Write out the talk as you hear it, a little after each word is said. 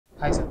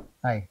Hi, sir.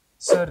 Hi.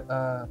 Sir,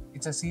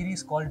 it's a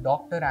series called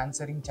Doctor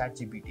Answering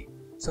ChatGPT.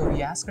 So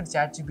we asked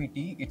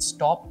ChatGPT its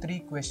top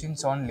 3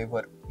 questions on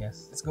liver.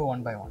 Yes. Let's go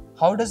one by one.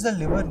 How does the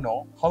liver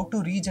know how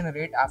to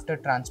regenerate after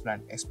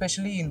transplant,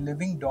 especially in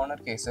living donor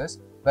cases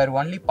where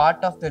only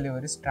part of the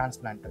liver is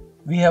transplanted?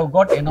 We have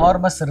got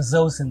enormous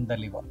reserves in the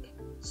liver.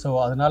 So,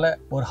 அதனால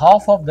ஒரு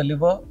half of the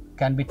liver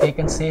can be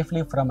taken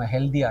safely from a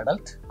healthy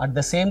adult. At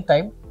the same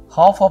time,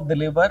 half of the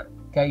liver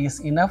is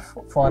enough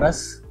for us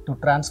to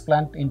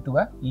transplant into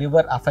a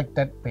liver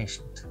affected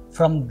patient.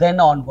 From then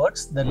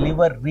onwards, the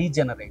liver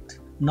regenerate.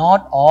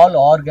 Not all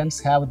organs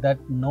have that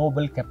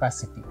noble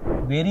capacity.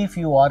 Very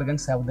few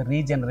organs have the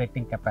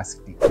regenerating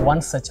capacity.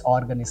 One such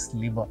organ is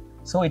liver.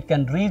 So it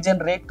can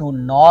regenerate to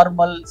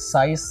normal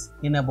size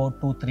in about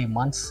 2-3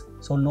 months.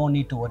 So no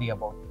need to worry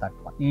about that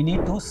one. You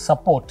need to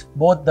support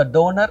both the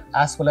donor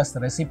as well as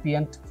the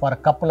recipient for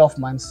a couple of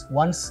months.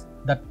 Once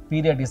that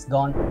period is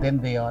gone, then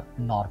they are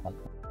normal.